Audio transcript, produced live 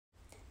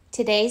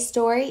Today's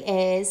story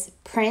is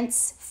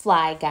Prince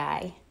Fly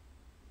Guy.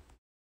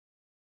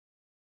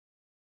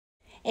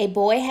 A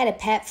boy had a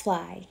pet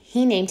fly.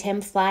 He named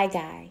him Fly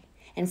Guy,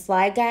 and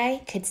Fly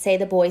Guy could say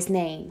the boy's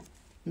name,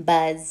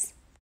 Buzz.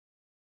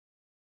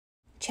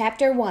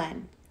 Chapter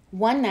 1.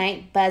 One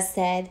night, Buzz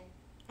said,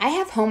 "I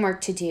have homework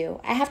to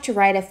do. I have to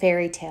write a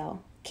fairy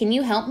tale. Can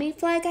you help me,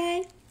 Fly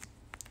Guy?"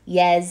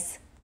 "Yes."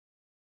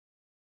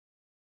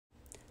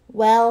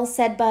 "Well,"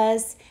 said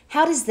Buzz,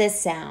 "how does this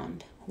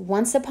sound?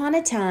 Once upon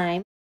a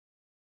time—"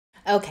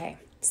 "Okay,"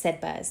 said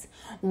Buzz.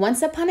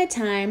 "Once upon a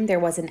time, there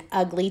was an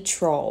ugly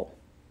troll."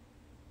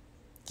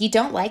 "You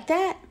don't like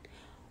that?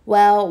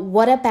 Well,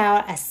 what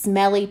about a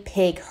smelly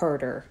pig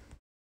herder?"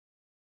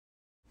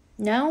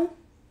 "No?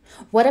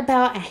 What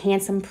about a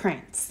handsome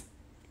prince?"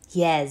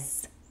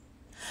 "Yes."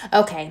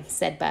 "Okay,"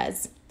 said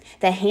Buzz.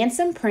 The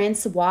handsome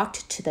prince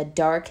walked to the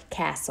dark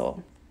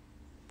castle.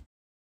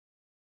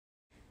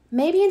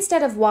 "Maybe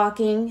instead of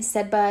walking,"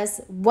 said Buzz,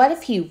 "what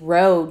if he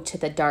rode to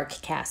the dark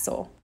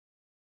castle?"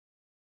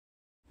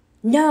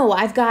 "No,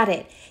 I've got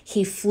it.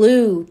 He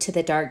flew to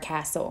the dark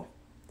castle."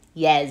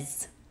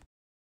 "Yes."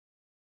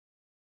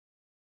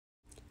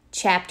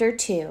 Chapter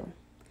 2.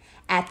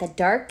 At the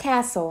dark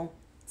castle,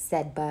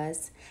 said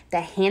Buzz,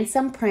 the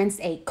handsome prince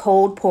ate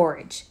cold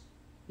porridge.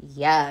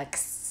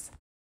 Yucks.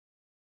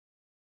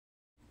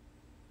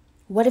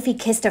 What if he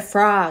kissed a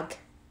frog?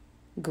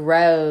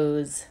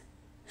 Gross.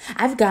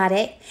 I've got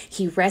it.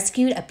 He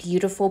rescued a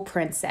beautiful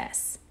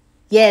princess.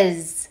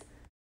 Yes.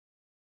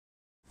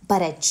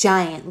 But a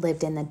giant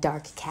lived in the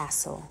dark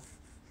castle.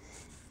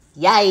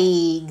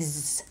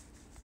 Yikes.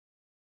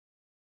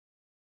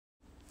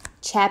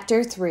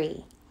 Chapter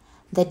 3.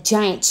 The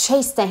giant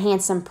chased the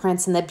handsome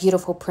prince and the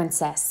beautiful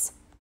princess.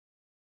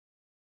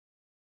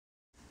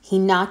 He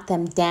knocked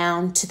them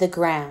down to the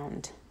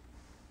ground.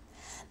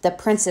 The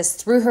princess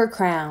threw her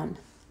crown.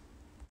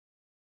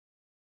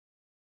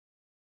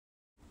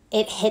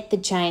 It hit the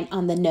giant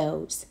on the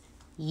nose.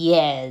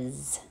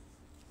 Yes.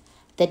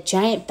 The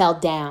giant fell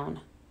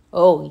down.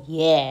 Oh,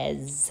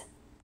 yes.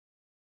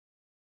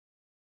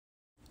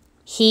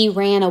 He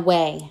ran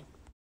away.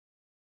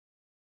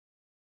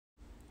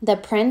 The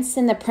prince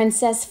and the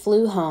princess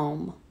flew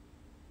home.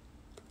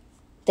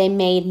 They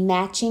made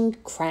matching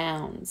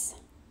crowns.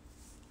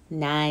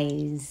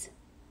 Nice.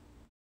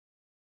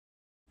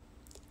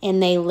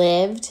 And they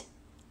lived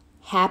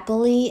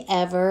happily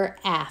ever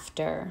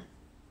after.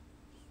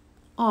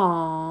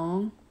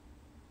 Aww.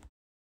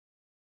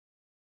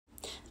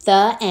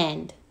 The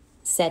end,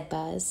 said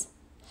Buzz.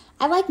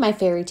 I like my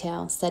fairy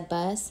tale, said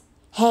Buzz.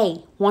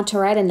 Hey, want to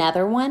write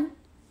another one?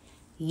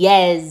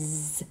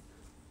 Yes.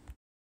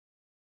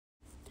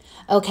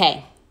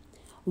 Okay.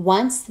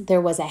 Once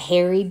there was a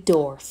hairy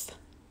dwarf.